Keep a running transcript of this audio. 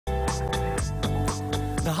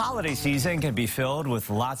The holiday season can be filled with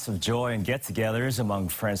lots of joy and get-togethers among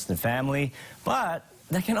friends and family, but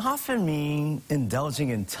that can often mean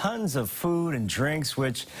indulging in tons of food and drinks,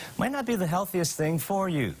 which might not be the healthiest thing for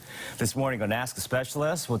you. This morning on Ask a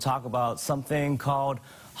Specialist, we'll talk about something called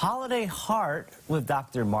Holiday Heart with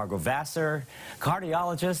Dr. Margo Vassar,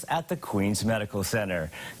 cardiologist at the Queens Medical Center.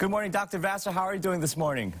 Good morning, Dr. Vassar. How are you doing this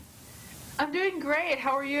morning? I'm doing great.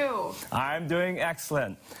 How are you? I'm doing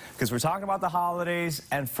excellent, because we're talking about the holidays.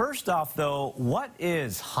 And first off, though, what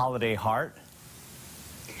is Holiday Heart?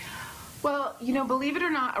 Well, you know, believe it or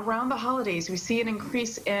not, around the holidays, we see an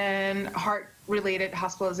increase in heart-related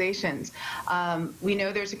hospitalizations. We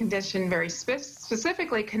know there's a condition very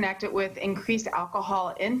specifically connected with increased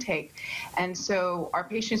alcohol intake. And so our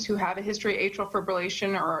patients who have a history of atrial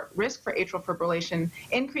fibrillation or risk for atrial fibrillation,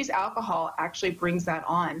 increased alcohol actually brings that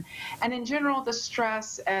on. And in general, the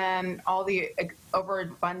stress and all the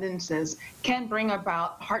overabundances can bring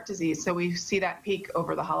about heart disease. So we see that peak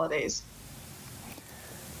over the holidays.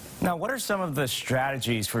 Now, what are some of the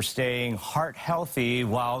strategies for staying heart healthy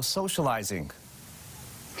while socializing?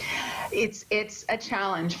 It's a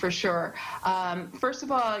challenge for sure. First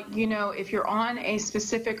of all, you know, if you're on a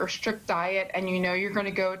specific or strict diet and you know you're going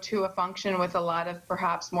to go to a function with a lot of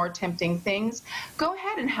perhaps more tempting things, go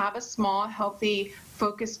ahead and have a small, healthy,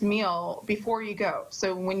 focused meal before you go.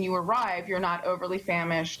 So when you arrive, you're not overly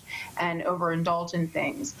famished and overindulge in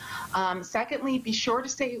things. Secondly, be sure to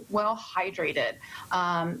stay well hydrated.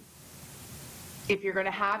 If you're going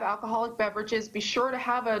to have alcoholic beverages, be sure to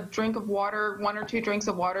have a drink of water, 1 or 2 drinks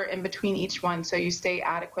of water in between each one so you stay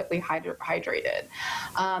adequately hydrated.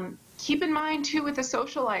 Keep in mind, too, with the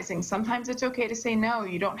socializing, sometimes it's okay to say no.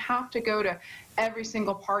 You don't have to go to every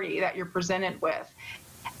single party that you're presented with.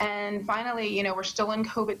 And finally, you know, we're still in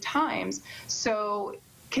COVID times, so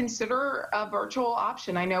consider a virtual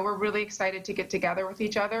option. I know we're really excited to get together with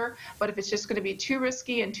each other, but if it's just going to be too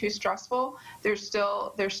risky and too stressful, there's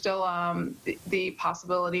still the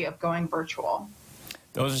possibility of going virtual.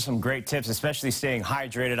 Those are some great tips, especially staying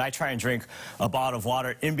hydrated. I try and drink a bottle of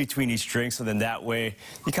water in between each drink, so then that way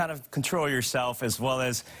you kind of control yourself, as well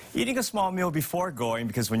as eating a small meal before going,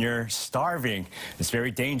 because when you're starving, it's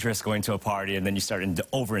very dangerous going to a party and then you start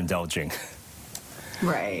overindulging.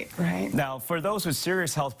 Right, right. Now, for those with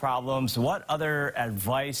serious health problems, what other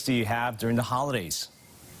advice do you have during the holidays?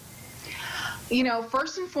 You know,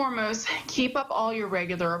 first and foremost, keep up all your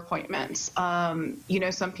regular appointments. You know,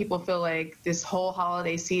 some people feel like this whole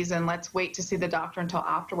holiday season, let's wait to see the doctor until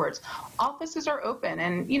afterwards. Offices are open,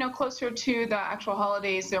 and, you know, closer to the actual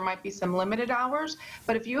holidays, there might be some limited hours.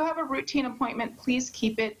 But if you have a routine appointment, please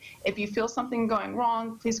keep it. If you feel something going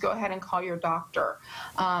wrong, please go ahead and call your doctor.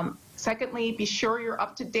 Secondly, be sure you're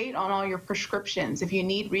up to date on all your prescriptions. If you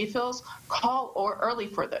need refills, call early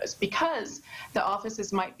for those, because the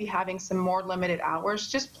offices might be having some more limited hours.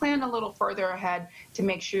 Just plan a little further ahead to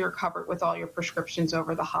make sure you're covered with all your prescriptions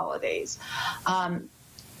over the holidays.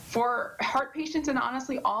 For heart patients, and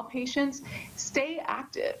honestly all patients, stay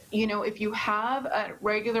active. You know, if you have a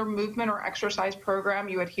regular movement or exercise program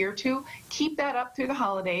you adhere to, keep that up through the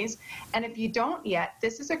holidays. And if you don't yet,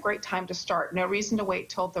 this is a great time to start. No reason to wait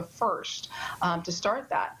till the 1st to start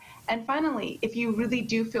that. And finally, if you really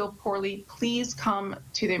do feel poorly, please come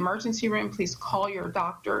to the emergency room. Please call your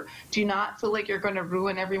doctor. Do not feel like you're going to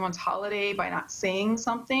ruin everyone's holiday by not saying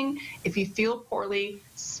something. If you feel poorly,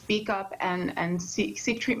 speak up and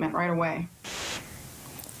seek treatment right away.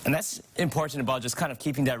 And that's important about just kind of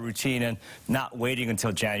keeping that routine and not waiting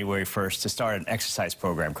until January 1st to start an exercise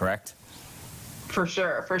program, correct? For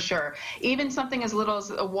sure, for sure. Even something as little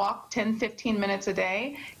as a walk 10, 15 minutes a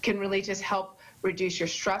day can really just help reduce your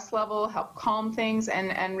stress level, help calm things,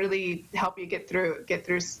 and really help you get through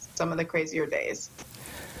some of the crazier days.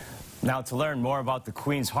 Now, to learn more about the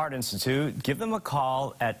Queens Heart Institute, give them a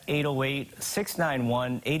call at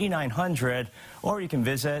 808-691-8900, or you can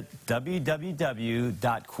visit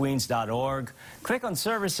www.queens.org, click on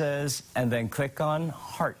Services, and then click on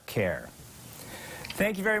Heart Care.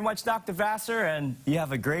 Thank you very much, Dr. Vassar, and you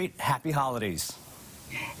have a great, happy holidays.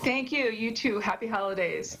 Thank you. You too. Happy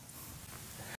holidays.